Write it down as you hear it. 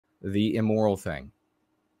the immoral thing.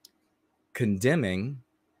 Condemning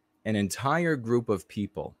an entire group of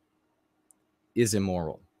people is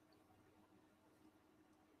immoral.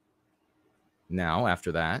 Now,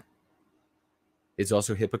 after that, it's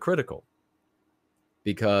also hypocritical,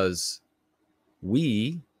 because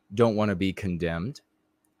we don't want to be condemned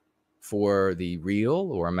for the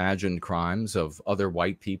real or imagined crimes of other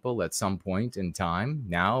white people at some point in time,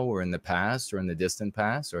 now or in the past or in the distant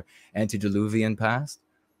past or antediluvian past.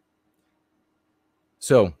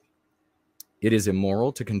 So it is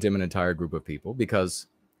immoral to condemn an entire group of people because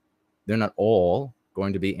they're not all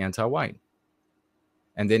going to be anti-white.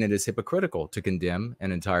 And then it is hypocritical to condemn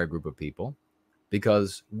an entire group of people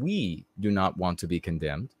because we do not want to be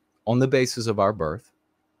condemned on the basis of our birth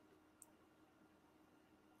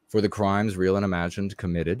for the crimes, real and imagined,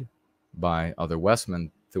 committed by other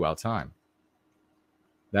Westmen throughout time.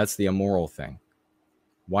 That's the immoral thing.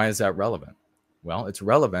 Why is that relevant? Well, it's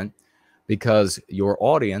relevant because your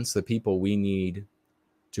audience, the people we need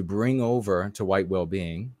to bring over to white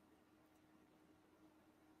well-being,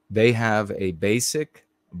 they have a basic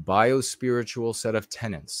biospiritual set of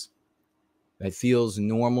tenets that feels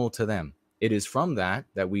normal to them. It is from that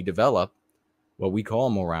that we develop what we call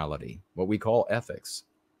morality, what we call ethics.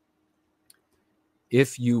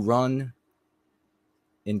 If you run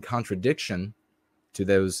in contradiction to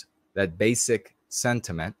that basic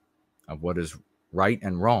sentiment of what is right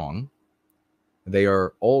and wrong, they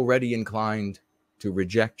are already inclined to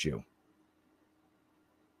reject you.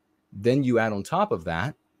 Then you add on top of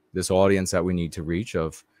that this audience that we need to reach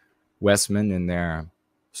of Westmen and their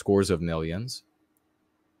scores of millions.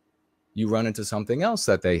 You run into something else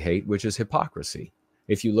that they hate, which is hypocrisy.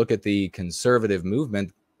 If you look at the conservative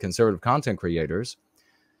movement, conservative content creators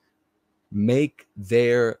make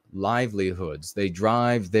their livelihoods. They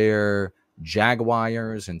drive their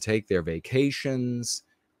Jaguars and take their vacations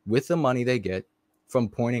with the money they get from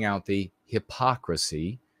pointing out the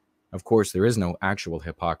hypocrisy. Of course, there is no actual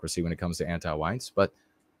hypocrisy when it comes to anti-whites, but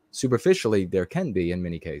superficially, there can be in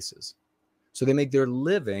many cases. So they make their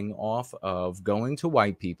living off of going to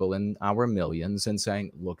white people in our millions and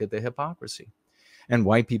saying, look at the hypocrisy. And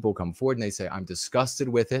white people come forward and they say, I'm disgusted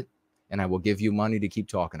with it, and I will give you money to keep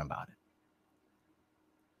talking about it.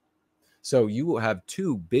 So you will have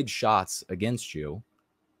two big shots against you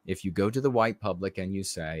if you go to the white public and you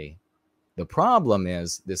say, the problem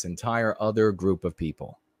is this entire other group of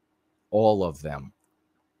people, all of them.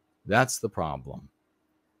 That's the problem.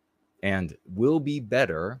 And will be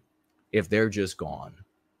better if they're just gone.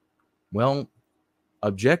 Well,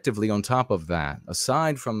 objectively, on top of that,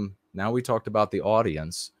 aside from, now we talked about the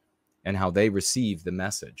audience and how they receive the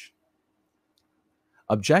message.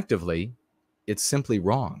 Objectively, it's simply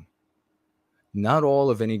wrong. Not all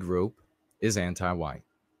of any group is anti-white.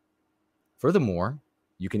 Furthermore,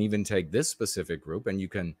 you can even take this specific group and you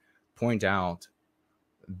can point out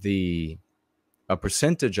a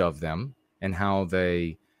percentage of them and how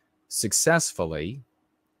they successfully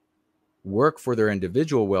work for their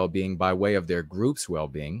individual well-being by way of their group's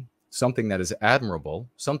well-being, something that is admirable,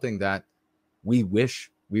 something that we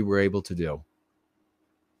wish we were able to do.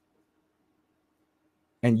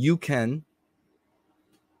 And you can,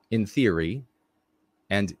 in theory,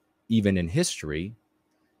 and even in history,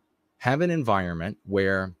 have an environment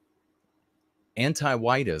where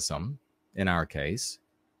anti-whiteism, in our case,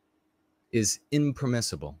 is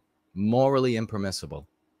impermissible, morally impermissible.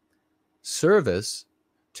 Service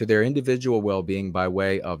to their individual well-being by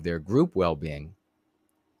way of their group well-being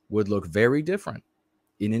would look very different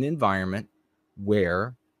in an environment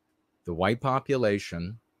where the white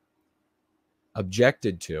population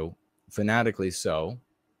objected to, fanatically so,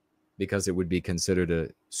 because it would be considered a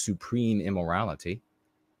supreme immorality,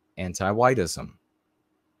 anti-whiteism.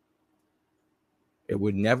 It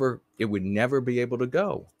would never be able to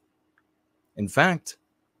go. In fact,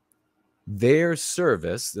 their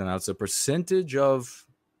service, and that's a percentage of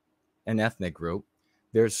an ethnic group,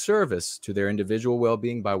 their service to their individual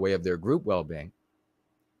well-being by way of their group well-being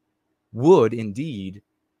would indeed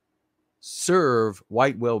serve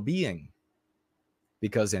white well-being,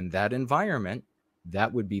 because in that environment,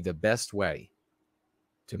 that would be the best way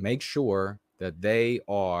to make sure that they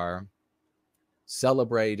are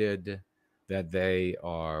celebrated, that they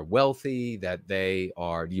are wealthy, that they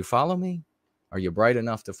are, do you follow me? Are you bright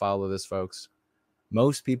enough to follow this, folks?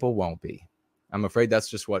 Most people won't be. I'm afraid that's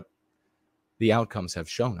just what the outcomes have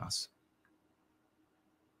shown us.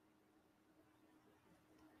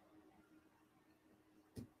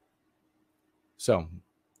 So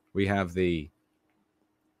we have the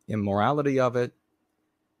immorality of it,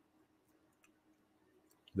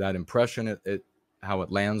 that impression it how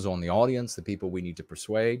it lands on the audience, the people we need to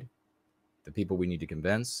persuade, the people we need to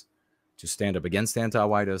convince to stand up against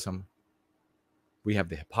anti-whiteism. We have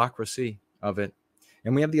the hypocrisy of it,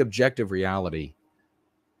 and we have the objective reality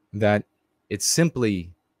that it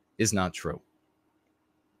simply is not true.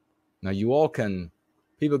 Now,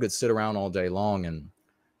 people could sit around all day long and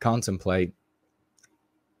contemplate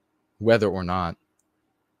whether or not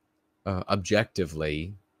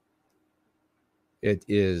objectively it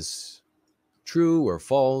is true or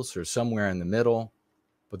false or somewhere in the middle.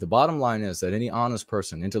 But the bottom line is that any honest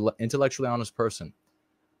person, intellectually honest person,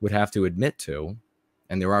 would have to admit to,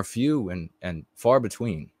 and there are few and far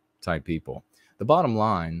between type people. The bottom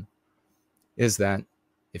line is that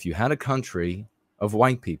if you had a country of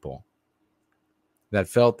white people that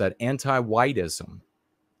felt that anti-whiteism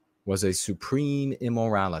was a supreme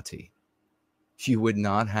immorality, you would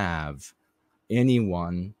not have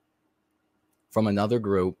anyone from another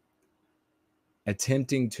group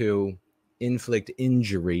attempting to inflict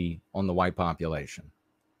injury on the white population.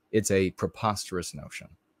 It's a preposterous notion.